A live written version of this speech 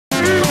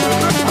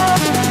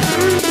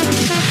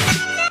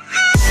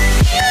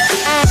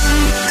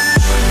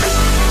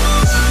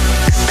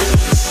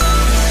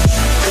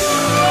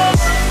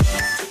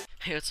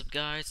what's up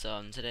guys,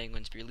 today I'm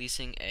going to be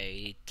releasing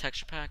a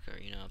texture pack, or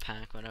a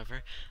pack,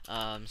 whatever.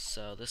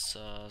 So this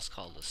is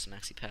called this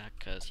mexi pack,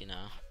 because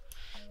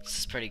this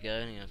is pretty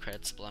good,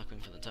 credits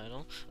Blackwing for the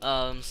title.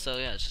 So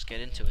yeah, let's just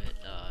get into it.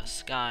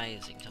 Sky,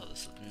 as you can tell, this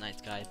is the night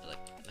sky, but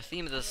like the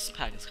theme of this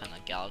pack is kind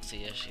of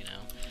galaxy-ish,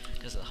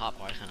 because the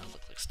hotbar kind of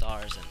looks like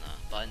stars, and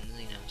the buttons,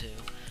 too.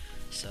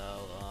 So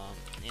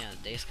yeah,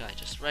 the day sky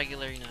just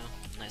regular,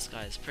 night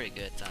sky is pretty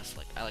good. That's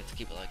like, I like to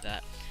keep it like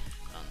that.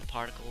 The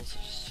particles,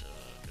 just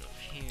go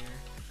over here.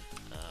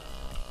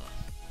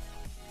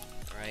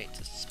 Alright,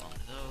 just spawn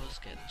those,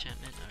 get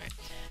enchantment. Alright,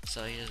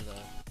 so here's the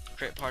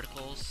crit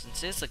particles.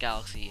 Since it's a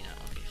galaxy,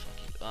 okay,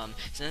 fuck you.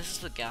 Since this is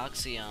the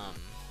galaxy,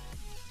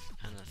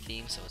 kind of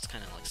theme, so it's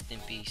kind of like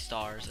Stimpy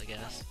stars, I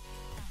guess.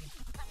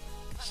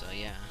 So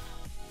yeah,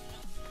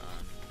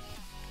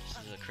 these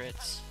are the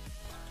crits.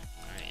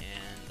 Alright,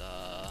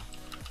 and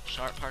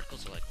sharp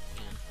particles are like,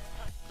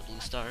 the blue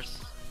stars.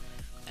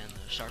 And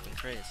the sharpened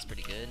crit is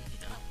pretty good,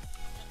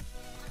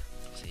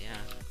 So yeah.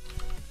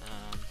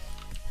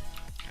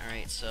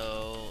 Alright,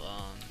 so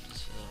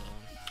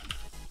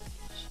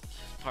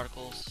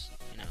particles,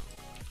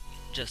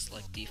 just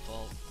like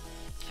default,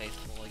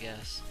 faithful, I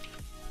guess.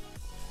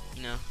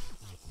 Yeah.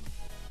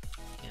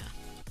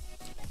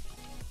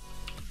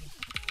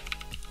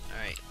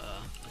 Alright,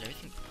 is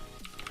everything?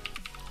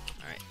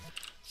 Alright,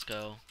 let's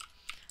go.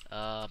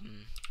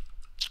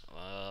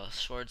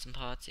 Swords and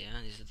pots,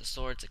 yeah, these are the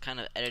swords. I kind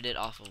of edited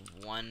off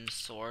of one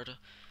sword.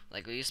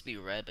 Like, it used to be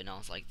red, but now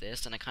it's like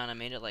this, and I kind of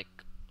made it like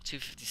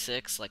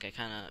 256, like I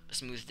kind of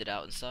smoothed it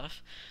out and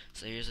stuff.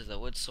 So here's the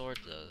wood sword,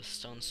 the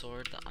stone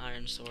sword, the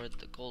iron sword,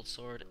 the gold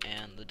sword,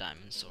 and the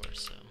diamond sword,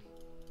 so.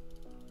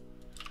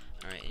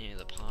 Alright,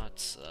 the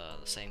pots,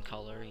 the same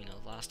color,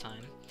 last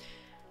time.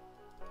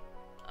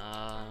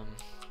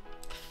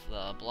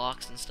 The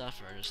blocks and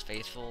stuff are just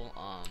faithful,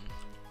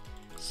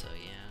 so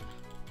yeah.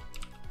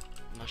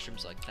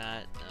 Mushrooms like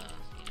that,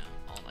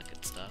 all that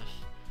good stuff.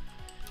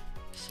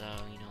 So,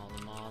 all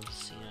the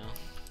mobs,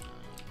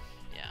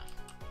 yeah,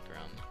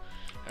 Grum.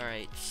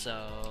 Alright,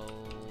 so,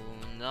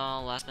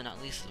 no, last but not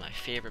least is my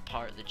favorite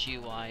part. The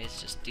GUI is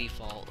just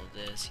default of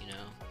this,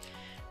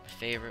 my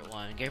favorite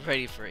one. Get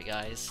ready for it,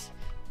 guys.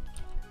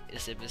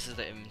 This is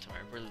the inventory.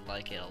 I really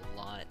like it a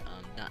lot.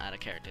 Not out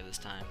of character this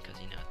time, because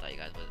I thought you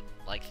guys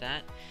would like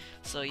that.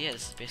 So yeah,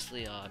 this is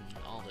basically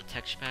all the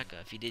texture pack.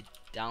 If you did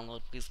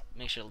download, please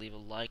make sure to leave a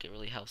like. It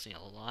really helps me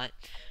a lot.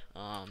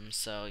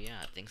 So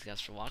yeah, thanks guys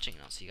for watching,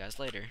 and I'll see you guys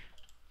later.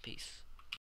 Peace.